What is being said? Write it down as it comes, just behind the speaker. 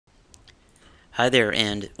Hi there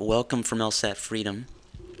and welcome from LSAT Freedom.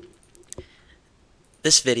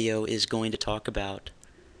 This video is going to talk about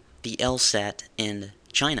the LSAT in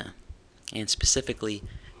China, and specifically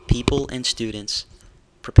people and students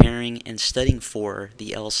preparing and studying for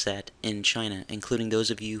the LSAT in China, including those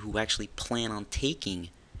of you who actually plan on taking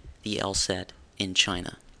the LSAT in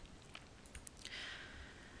China.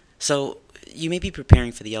 So you may be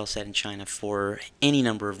preparing for the LSAT in China for any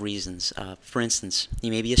number of reasons. For instance, you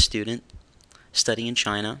may be a student studying in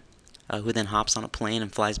China who then hops on a plane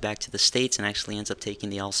and flies back to the States and actually ends up taking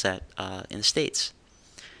the LSAT in the States.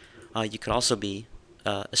 You could also be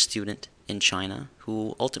a student in China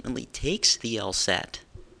who ultimately takes the LSAT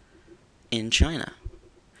in China.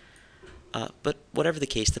 But whatever the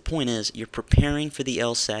case, the point is you're preparing for the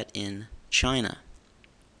LSAT in China.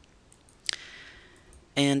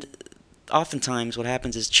 And oftentimes what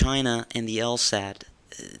happens is China and the LSAT,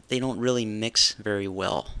 they don't really mix very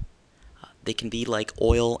well. They can be like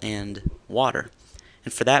oil and water.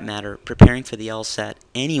 And for that matter, preparing for the LSAT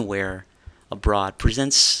anywhere abroad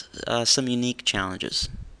presents some unique challenges.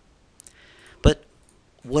 But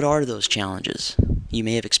what are those challenges? You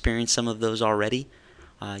may have experienced some of those already.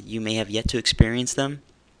 You may have yet to experience them.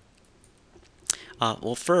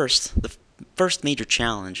 Well, the first major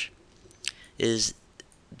challenge is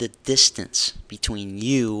the distance between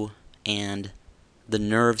you and the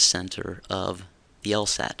nerve center of the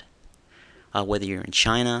LSAT. Whether you're in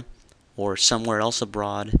China or somewhere else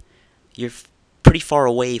abroad, you're pretty far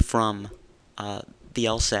away from the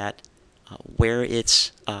LSAT, where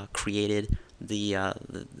it's created, the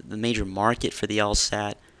major market for the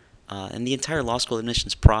LSAT, and the entire law school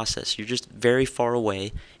admissions process. You're just very far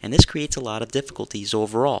away, and this creates a lot of difficulties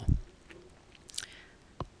overall.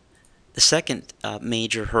 The second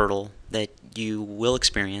major hurdle that you will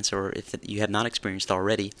experience, or if you have not experienced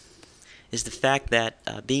already, is the fact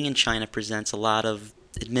that being in China presents a lot of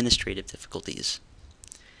administrative difficulties.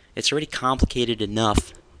 It's already complicated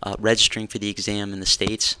enough registering for the exam in the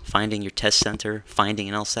States, finding your test center, finding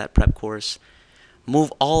an LSAT prep course.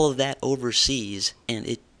 Move all of that overseas and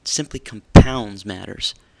it simply compounds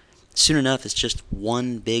matters. Soon enough it's just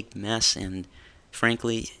one big mess, and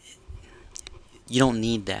frankly you don't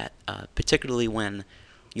need that, particularly when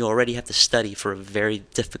you already have to study for a very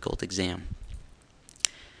difficult exam.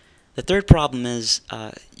 The third problem is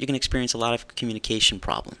you're going to experience a lot of communication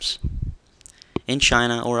problems. In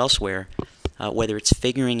China or elsewhere, whether it's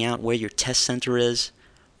figuring out where your test center is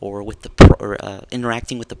or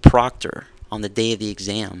interacting with the proctor on the day of the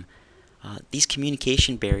exam, these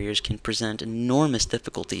communication barriers can present enormous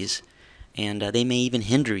difficulties, and they may even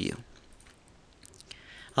hinder you.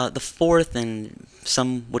 The fourth, and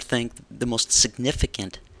some would think the most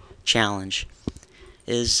significant challenge,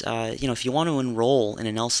 is if you want to enroll in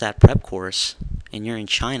an LSAT prep course and you're in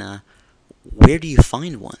China, where do you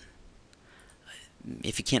find one?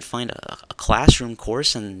 If you can't find a classroom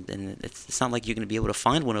course, and it's not like you're going to be able to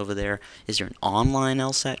find one over there, is there an online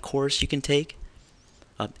LSAT course you can take?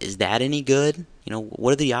 Is that any good?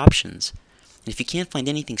 What are the options? And if you can't find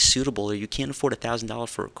anything suitable, or you can't afford $1,000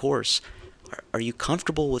 for a course, are you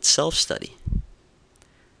comfortable with self-study?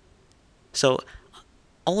 So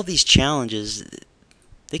all of these challenges,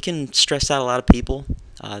 they can stress out a lot of people.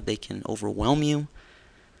 They can overwhelm you.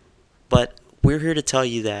 But we're here to tell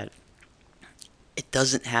you that it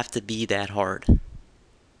doesn't have to be that hard.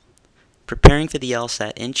 Preparing for the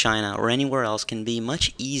LSAT in China or anywhere else can be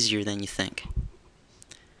much easier than you think.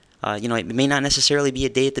 It may not necessarily be a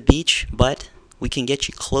day at the beach, but we can get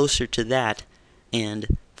you closer to that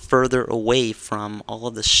and further away from all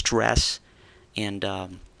of the stress and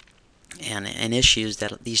issues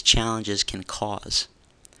that these challenges can cause.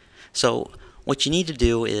 So what you need to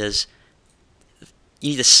do is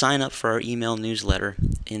you need to sign up for our email newsletter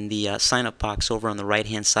in the sign up box over on the right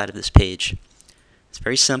hand side of this page. It's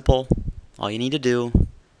very simple. All you need to do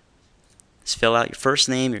is fill out your first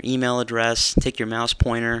name, your email address, take your mouse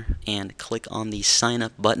pointer and click on the sign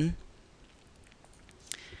up button.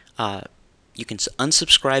 You can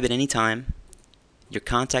unsubscribe at any time. Your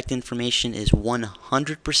contact information is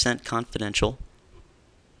 100% confidential.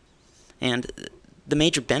 And the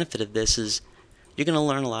major benefit of this is you're going to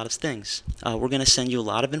learn a lot of things. We're going to send you a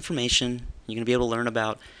lot of information. You're going to be able to learn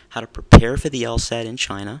about how to prepare for the LSAT in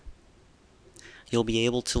China. You'll be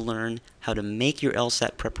able to learn how to make your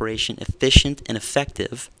LSAT preparation efficient and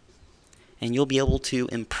effective. And you'll be able to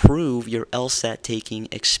improve your LSAT taking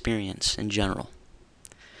experience in general.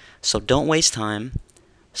 So don't waste time.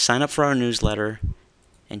 Sign up for our newsletter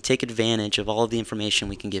and take advantage of all of the information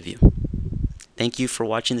we can give you. Thank you for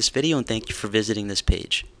watching this video, and thank you for visiting this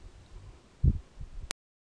page.